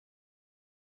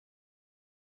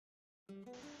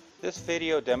This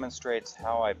video demonstrates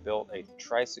how I built a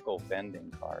tricycle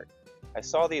vending cart. I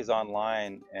saw these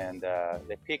online and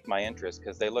they piqued my interest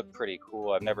because they look pretty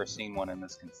cool. I've never seen one in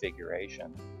this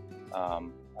configuration.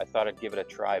 I thought I'd give it a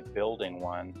try building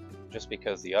one just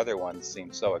because the other ones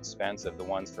seem so expensive, the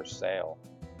ones for sale.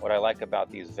 What I like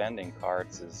about these vending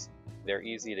carts is they're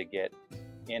easy to get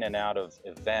in and out of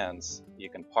events. You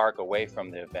can park away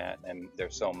from the event and they're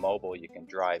so mobile you can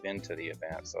drive into the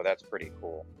event, so that's pretty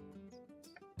cool.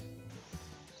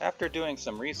 After doing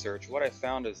some research, what I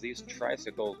found is these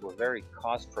tricycles were very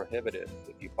cost prohibitive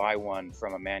if you buy one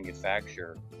from a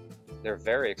manufacturer. They're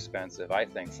very expensive, I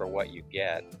think, for what you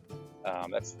get.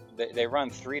 They run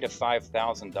 $3,000 to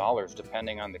 $5,000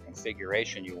 depending on the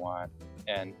configuration you want,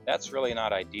 and that's really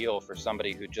not ideal for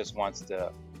somebody who just wants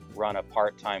to run a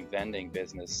part-time vending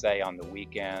business, say on the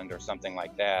weekend or something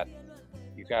like that.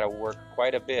 You've got to work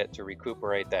quite a bit to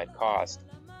recuperate that cost.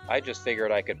 I just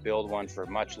figured I could build one for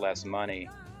much less money,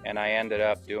 and I ended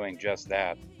up doing just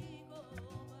that.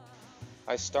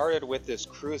 I started with this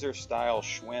cruiser-style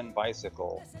Schwinn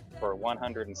bicycle for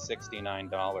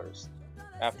 $169.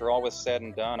 After all was said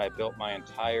and done, I built my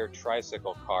entire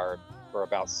tricycle cart for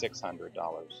about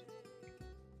 $600.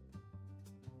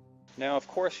 Now, of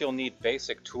course, you'll need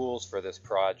basic tools for this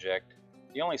project.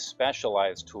 The only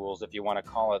specialized tools, if you want to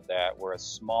call it that, were a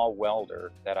small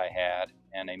welder that I had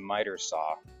and a miter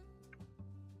saw.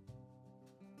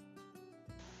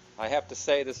 I have to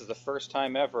say this is the first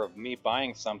time ever of me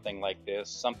buying something like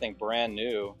this, something brand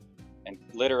new, and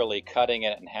literally cutting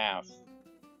it in half.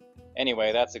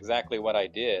 Anyway, that's exactly what I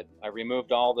did. I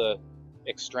removed all the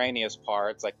extraneous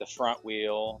parts like the front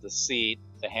wheel, the seat,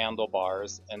 the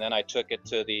handlebars, and then I took it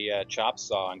to the chop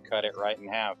saw and cut it right in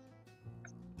half.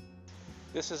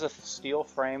 This is a steel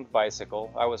framed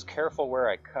bicycle. I was careful where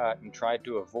I cut and tried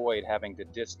to avoid having to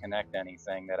disconnect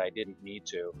anything that I didn't need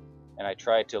to. And I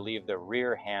tried to leave the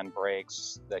rear hand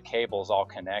brakes, the cables all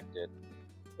connected.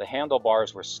 The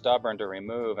handlebars were stubborn to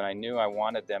remove, and I knew I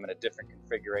wanted them in a different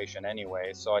configuration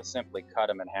anyway, so I simply cut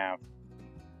them in half.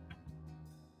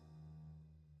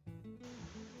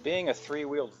 Being a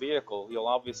three-wheeled vehicle, you'll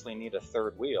obviously need a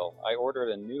third wheel. I ordered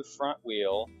a new front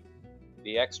wheel,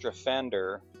 the extra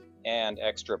fender, and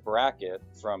extra bracket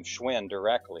from Schwinn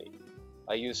directly.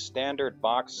 I used standard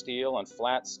box steel and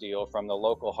flat steel from the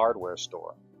local hardware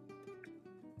store.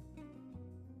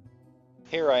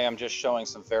 Here I am just showing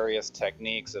some various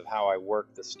techniques of how I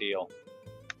work the steel.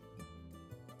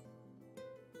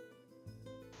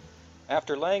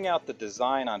 After laying out the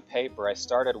design on paper, I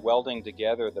started welding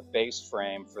together the base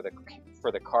frame for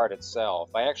the cart itself.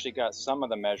 I actually got some of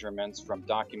the measurements from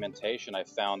documentation I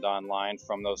found online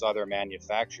from those other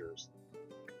manufacturers.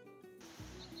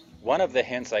 One of the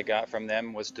hints I got from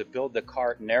them was to build the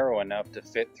cart narrow enough to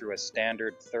fit through a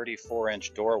standard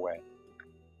 34-inch doorway.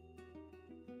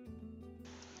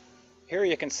 Here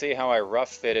you can see how I rough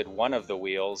fitted one of the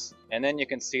wheels, and then you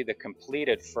can see the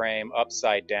completed frame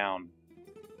upside down.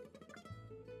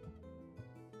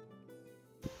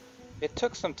 It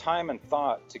took some time and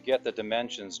thought to get the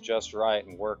dimensions just right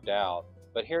and worked out,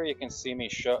 but here you can see me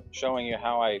showing you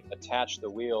how I attach the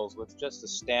wheels with just a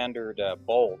standard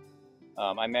bolt.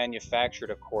 I manufactured,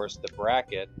 of course, the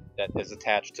bracket that is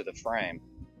attached to the frame.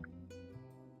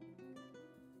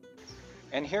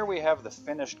 And here we have the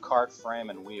finished cart frame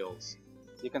and wheels.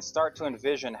 You can start to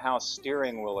envision how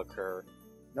steering will occur.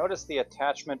 Notice the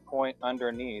attachment point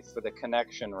underneath for the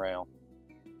connection rail.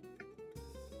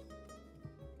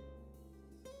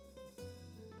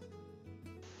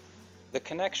 The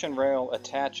connection rail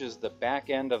attaches the back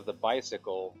end of the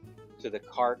bicycle to the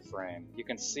cart frame. You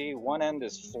can see one end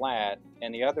is flat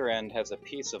and the other end has a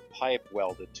piece of pipe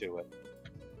welded to it.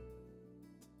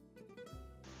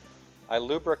 I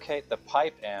lubricate the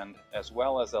pipe end as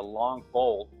well as a long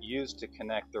bolt used to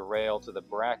connect the rail to the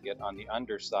bracket on the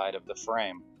underside of the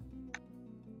frame.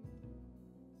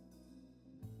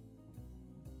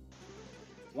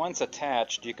 Once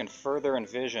attached, you can further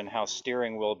envision how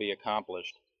steering will be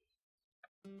accomplished.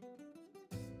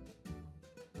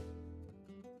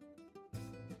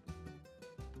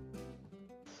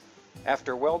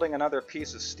 After welding another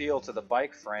piece of steel to the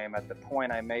bike frame at the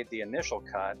point I made the initial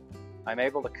cut, I'm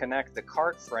able to connect the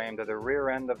cart frame to the rear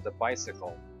end of the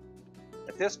bicycle.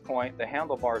 At this point, the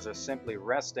handlebars are simply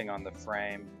resting on the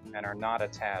frame and are not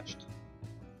attached.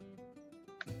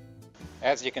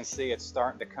 As you can see, it's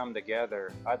starting to come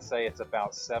together. I'd say it's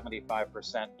about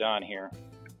 75% done here.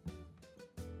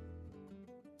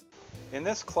 In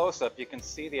this close-up, you can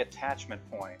see the attachment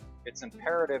point. It's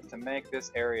imperative to make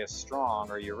this area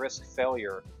strong or you risk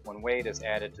failure when weight is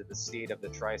added to the seat of the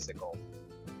tricycle.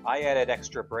 I added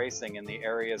extra bracing in the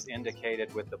areas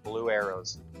indicated with the blue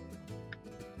arrows.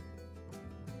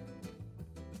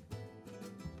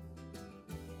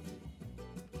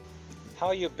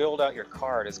 How you build out your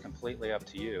cart is completely up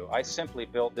to you. I simply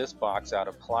built this box out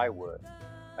of plywood.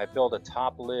 I built a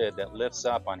top lid that lifts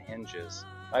up on hinges.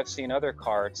 I've seen other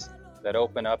carts that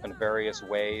open up in various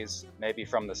ways, maybe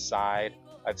from the side.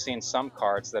 I've seen some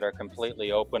carts that are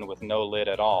completely open with no lid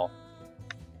at all.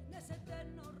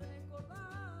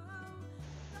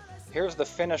 Here's the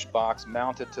finished box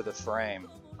mounted to the frame.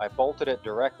 I bolted it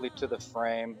directly to the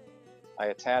frame. I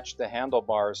attached the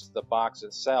handlebars to the box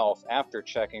itself after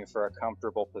checking for a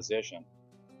comfortable position.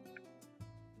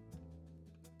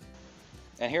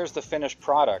 And here's the finished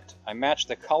product. I matched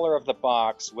the color of the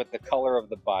box with the color of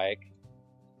the bike.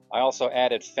 I also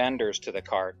added fenders to the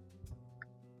cart.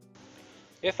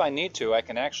 If I need to, I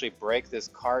can actually break this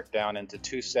cart down into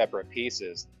two separate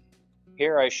pieces.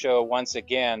 Here I show once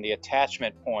again the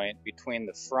attachment point between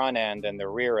the front end and the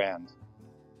rear end.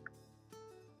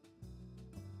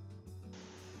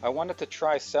 I wanted to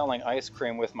try selling ice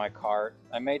cream with my cart.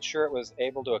 I made sure it was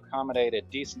able to accommodate a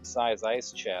decent size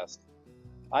ice chest.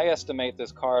 I estimate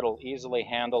this cart will easily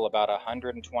handle about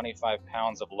 125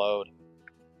 pounds of load.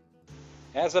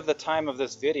 As of the time of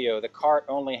this video, the cart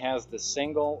only has the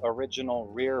single original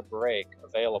rear brake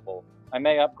available. I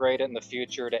may upgrade it in the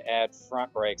future to add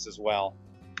front brakes as well.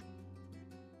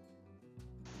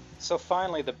 So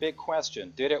finally, the big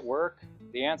question, did it work?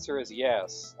 The answer is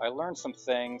yes. I learned some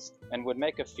things and would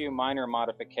make a few minor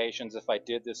modifications if I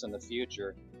did this in the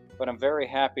future, but I'm very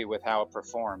happy with how it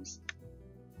performs.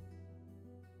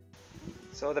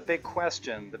 So the big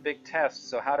question, the big test,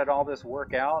 so how did all this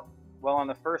work out? Well, on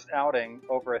the first outing,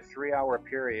 over a 3-hour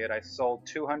period, I sold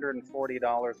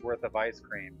 $240 worth of ice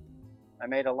cream. I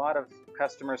made a lot of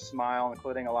customers smile,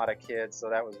 including a lot of kids, so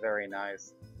that was very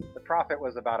nice. The profit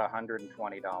was about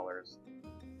 $120.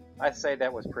 I'd say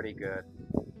that was pretty good.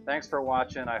 Thanks for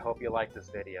watching. I hope you liked this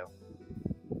video.